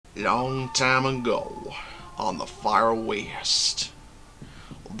Long time ago, on the far west,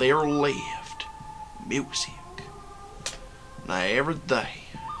 there lived music. Now every day,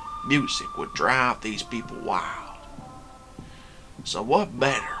 music would drive these people wild. So what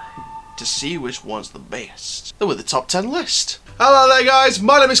better to see which one's the best than with the top 10 list. Hello there guys,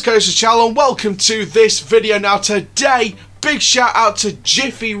 my name is Coaster Channel and welcome to this video. Now today, big shout out to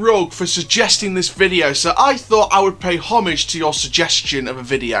Jiffy Rug for suggesting this video, so I thought I would pay homage to your suggestion of a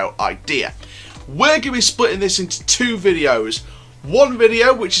video idea. We're going to be splitting this into two videos. One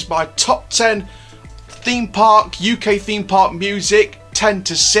video which is my top 10 UK theme park music, 10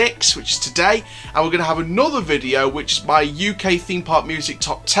 to 6, which is today, and we're going to have another video which is my UK theme park music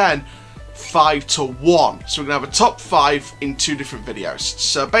top 10, 5 to 1. So we're going to have a top 5 in two different videos.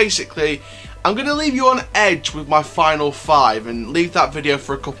 So basically, I'm going to leave you on edge with my final 5 and leave that video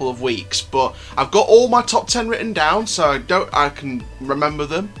for a couple of weeks. But I've got all my top 10 written down, so I can remember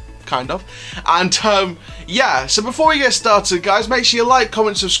them, kind of. And yeah, so before we get started guys, make sure you like,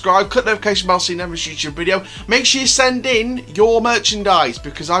 comment, subscribe, click the notification bell so you never miss a YouTube video. Make sure you send in your merchandise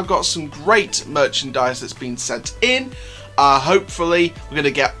because I've got some great merchandise that's been sent in. Hopefully we're going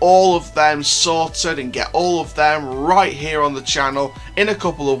to get all of them sorted and get all of them right here on the channel in a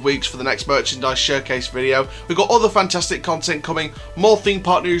couple of weeks for the next merchandise showcase video. We've got other fantastic content coming, more theme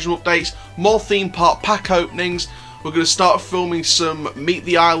park news and updates, more theme park pack openings. We're going to start filming some Meet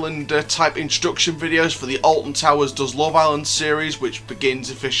the Islander type introduction videos for the Alton Towers Does Love Island series, which begins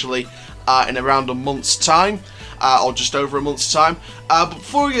officially in around a month's time, or just over a month's time. But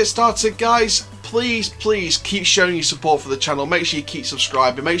before we get started guys, please keep showing your support for the channel. Make sure you keep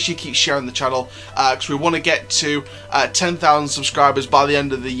subscribing, make sure you keep sharing the channel, because we want to get to 10,000 subscribers by the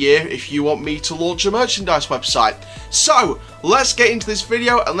end of the year if you want me to launch a merchandise website. So let's get into this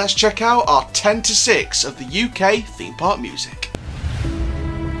video and let's check out our 10 to 6 of the UK theme park music.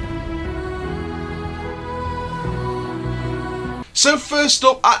 So first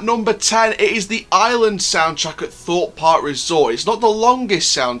up at number 10, it is the Island soundtrack at Thorpe Park Resort. It's not the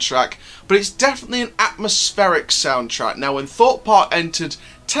longest soundtrack, but it's definitely an atmospheric soundtrack. Now when Thorpe Park entered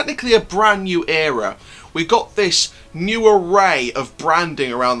technically a brand new era, we got this new array of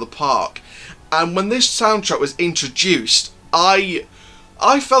branding around the park. And when this soundtrack was introduced, I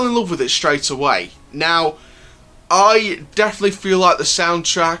fell in love with it straight away. Now, I definitely feel like the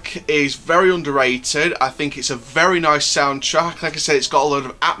soundtrack is very underrated. I think it's a very nice soundtrack. Like I said, it's got a lot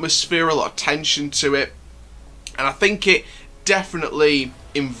of atmosphere, a lot of tension to it. And I think it definitely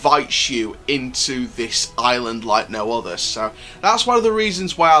invites you into this island like no other. So that's one of the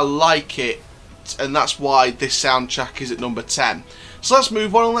reasons why I like it. And that's why this soundtrack is at number 10. So let's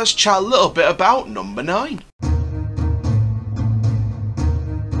move on and let's chat a little bit about number 9.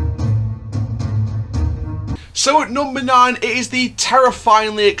 So at number 9, it is the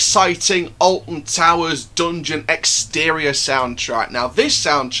terrifyingly exciting Alton Towers Dungeon exterior soundtrack. Now this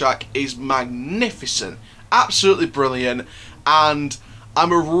soundtrack is magnificent, absolutely brilliant, and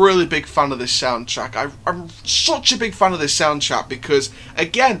I'm a really big fan of this soundtrack. I'm such a big fan of this soundtrack because,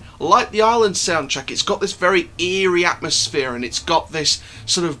 again, like the Island soundtrack, it's got this very eerie atmosphere and it's got this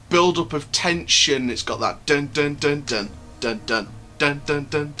sort of build-up of tension. It's got that dun dun dun dun dun dun dun dun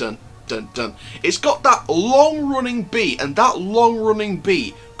dun dun. Dun, dun. It's got that long running beat, and that long running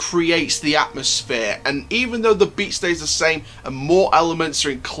beat creates the atmosphere. And even though the beat stays the same and more elements are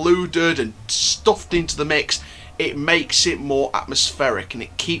included and stuffed into the mix, it makes it more atmospheric and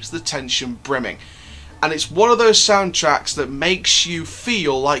it keeps the tension brimming. And it's one of those soundtracks that makes you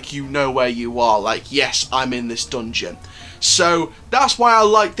feel like you know where you are, like, yes, I'm in this dungeon. So that's why I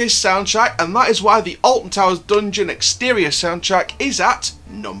like this soundtrack, and that is why the Alton Towers Dungeon exterior soundtrack is at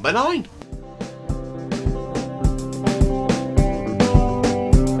number 9.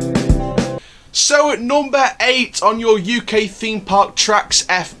 So at number 8 on your UK theme park tracks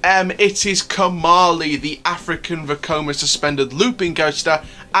FM, it is Komali, the African Vekoma suspended looping coaster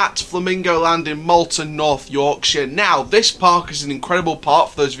at Flamingo Land in Malton, North Yorkshire. Now this park is an incredible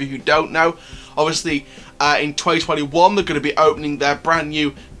park for those of you who don't know. Obviously in 2021 they're going to be opening their brand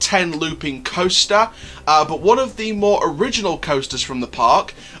new 10 looping coaster, but one of the more original coasters from the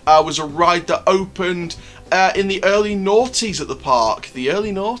park was a ride that opened in the early noughties at the park. The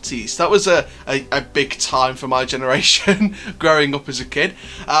early noughties, that was a big time for my generation growing up as a kid.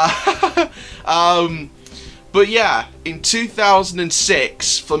 But yeah, in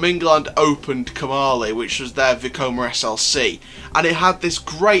 2006, Flamingoland opened Komali, which was their Vekoma SLC, and it had this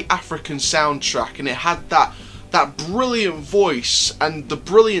great African soundtrack, and it had that brilliant voice, and the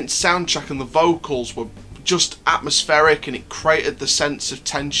brilliant soundtrack and the vocals were just atmospheric, and it created the sense of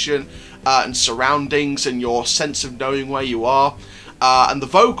tension and surroundings and your sense of knowing where you are. And the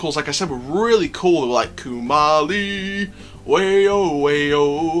vocals, like I said, were really cool. They were like, Kumali, way-oh,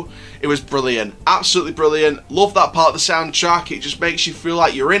 way-oh. It was brilliant. Absolutely brilliant. Love that part of the soundtrack. It just makes you feel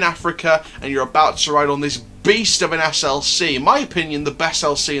like you're in Africa and you're about to ride on this beast of an SLC. In my opinion, the best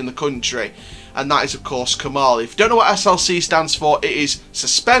LC in the country. And that is, of course, Kumali. If you don't know what SLC stands for, it is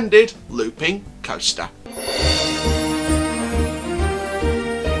Suspended Looping Coaster.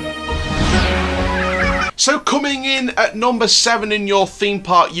 So coming in at number 7 in your Theme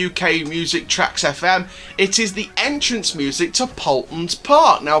Park UK Music Tracks FM, it is the entrance music to Paultons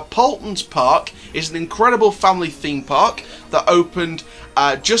Park. Now, Paultons Park is an incredible family theme park that opened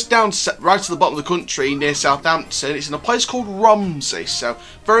just down right to the bottom of the country near Southampton. It's in a place called Romsey, so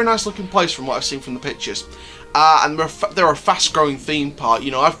very nice looking place from what I've seen from the pictures. And they're a fast-growing theme park.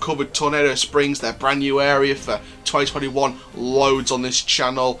 You know, I've covered Tornado Springs, their brand new area, for 2021. Loads on this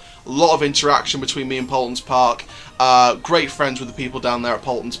channel. A lot of interaction between me and Paultons Park. Great friends with the people down there at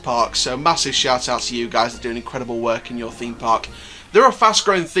Paultons Park. So massive shout out to you guys that are doing incredible work in your theme park. They're a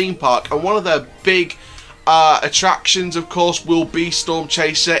fast-growing theme park, and one of their big attractions, of course, will be Storm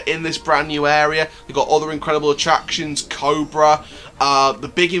Chaser in this brand new area. They've got other incredible attractions, Cobra.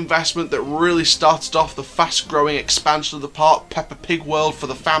 The big investment that really started off the fast-growing expansion of the park, Peppa Pig World for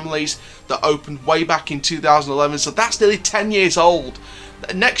the families, that opened way back in 2011. So that's nearly 10 years old.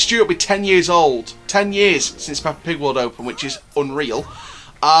 Next year it'll be 10 years old. 10 years since Peppa Pig World opened, which is unreal.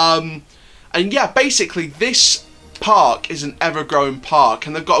 And yeah, basically this park is an ever-growing park,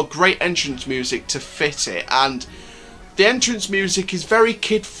 and they've got a great entrance music to fit it. And the entrance music is very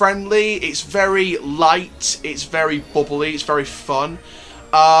kid-friendly, it's very light, it's very bubbly, it's very fun.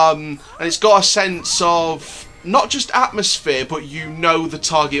 And it's got a sense of not just atmosphere, but you know the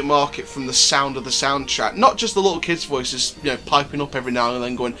target market from the sound of the soundtrack. Not just the little kids' voices, you know, piping up every now and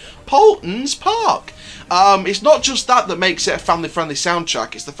then going, Paultons Park! It's not just that makes it a family-friendly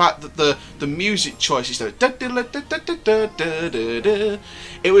soundtrack, it's the fact that the music choices, it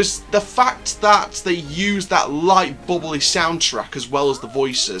was the fact that they used that light, bubbly soundtrack as well as the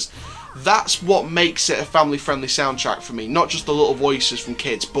voices. That's what makes it a family-friendly soundtrack for me. Not just the little voices from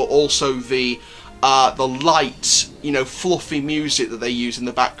kids, but also the light, you know, fluffy music that they use in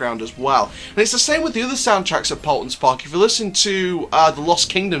the background as well. And it's the same with the other soundtracks at Paultons Park. If you listen to the Lost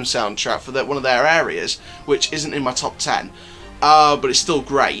Kingdom soundtrack for one of their areas, which isn't in my top 10, but it's still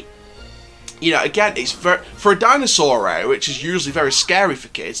great. You know, again, it's for a dinosaur area, which is usually very scary for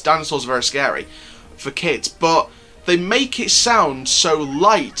kids. Dinosaurs are very scary for kids, but they make it sound so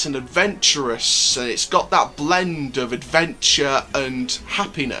light and adventurous, and it's got that blend of adventure and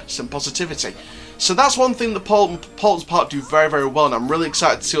happiness and positivity. So that's one thing that Paultons Park do very, very well, and I'm really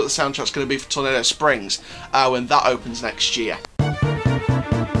excited to see what the soundtrack's going to be for Tornado Springs when that opens next year.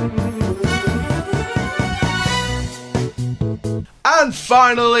 And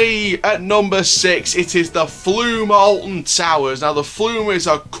finally, at number 6, it is the Flume Alton Towers. Now, the Flume is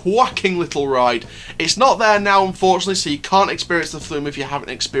a quacking little ride. It's not there now, unfortunately, so you can't experience the Flume if you haven't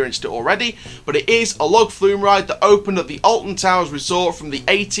experienced it already. But it is a log flume ride that opened at the Alton Towers Resort from the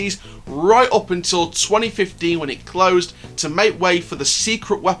 80s right up until 2015 when it closed to make way for the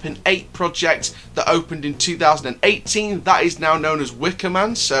Secret Weapon 8 project that opened in 2018. That is now known as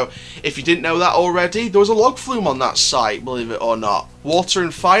Wickerman. So if you didn't know that already, there was a log flume on that site, believe it or not. Water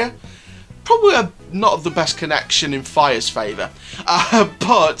and fire, probably not the best connection in fire's favour,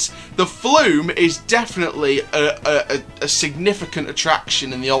 but the Flume is definitely a significant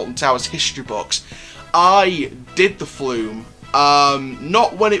attraction in the Alton Towers history books. I did the Flume,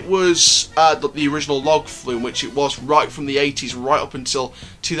 not when it was the original log flume, which it was right from the 80s right up until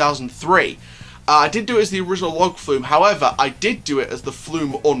 2003. I did do it as the original log flume, however, I did do it as the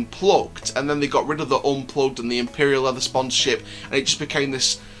Flume Unplugged, and then they got rid of the Unplugged and the Imperial Leather sponsorship, and it just became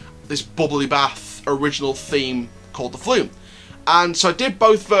this bubbly bath original theme called the Flume. And so I did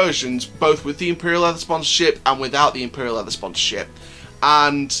both versions, both with the Imperial Leather sponsorship and without the Imperial Leather sponsorship.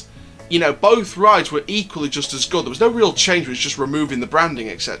 And, you know, both rides were equally just as good. There was no real change, it was just removing the branding,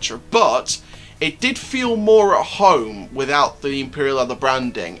 etc. But it did feel more at home without the Imperial Leather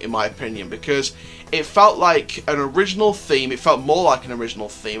branding, in my opinion, because it felt like an original theme, it felt more like an original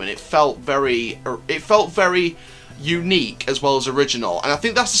theme, and it felt very unique as well as original. And I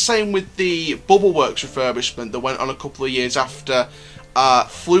think that's the same with the Bubbleworks refurbishment that went on a couple of years after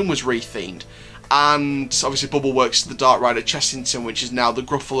Flume was rethemed. And obviously Bubbleworks is the dark ride at Chessington, which is now the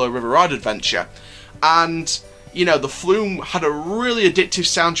Gruffalo River Ride Adventure. And, you know, the Flume had a really addictive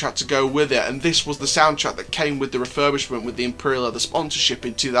soundtrack to go with it, and this was the soundtrack that came with the refurbishment with the Imperial Leather sponsorship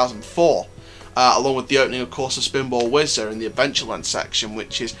in 2004. along with the opening, of course, of Spinball Wizard in the Adventureland section,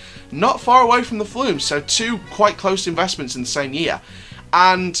 which is not far away from the Flume, so two quite close investments in the same year.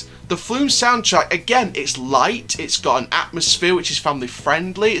 And the Flume soundtrack, again, it's light, it's got an atmosphere which is family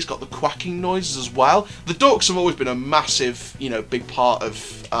friendly, it's got the quacking noises as well. The Ducks have always been a massive, you know, big part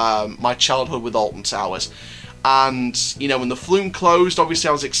of my childhood with Alton Towers. And, you know, when the Flume closed, obviously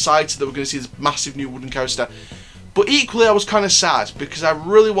I was excited that we're going to see this massive new wooden coaster. But equally I was kind of sad, because I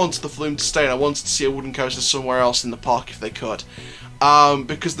really wanted the Flume to stay and I wanted to see a wooden coaster somewhere else in the park if they could.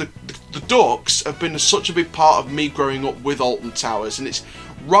 Because the Ducks have been such a big part of me growing up with Alton Towers, and it's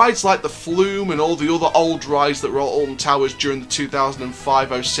rides like the Flume and all the other old rides that were at Alton Towers during the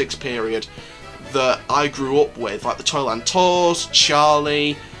 2005-06 period that I grew up with, like the Toyland Tours,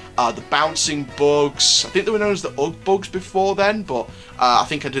 Charlie, the Bouncing Bugs. I think they were known as the Ugg Bugs before then, but I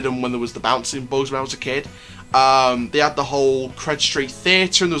think I did them when there was the Bouncing Bugs when I was a kid. They had the whole Cred Street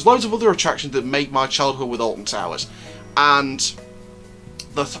Theatre, and there's loads of other attractions that make my childhood with Alton Towers. And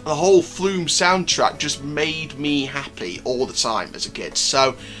the whole Flume soundtrack just made me happy all the time as a kid.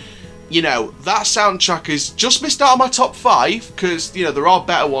 So, you know, that soundtrack is just missed out on my top 5, because, you know, there are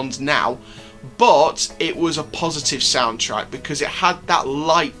better ones now, but it was a positive soundtrack because it had that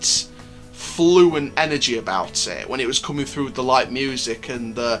light, fluent energy about it when it was coming through with the light music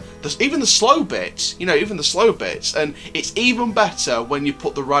and even the slow bits, you know, even the slow bits. And it's even better when you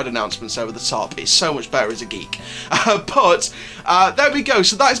put the ride announcements over the top. It's so much better as a geek. But there we go.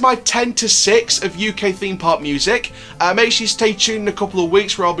 So that is my 10 to 6 of UK theme park music. Make sure you stay tuned in a couple of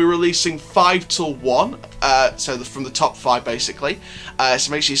weeks where I'll be releasing 5 till 1. So from the top 5 basically.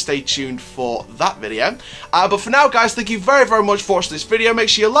 So make sure you stay tuned for that video. But for now, guys, thank you very, very much for watching this video. Make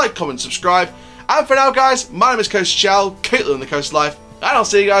sure you like, comment, subscribe. And for now, guys, my name is Coaster Chal, Caitlin the Coaster Life, and I'll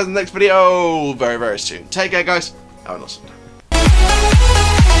see you guys in the next video very, very soon. Take care, guys. Have an awesome day.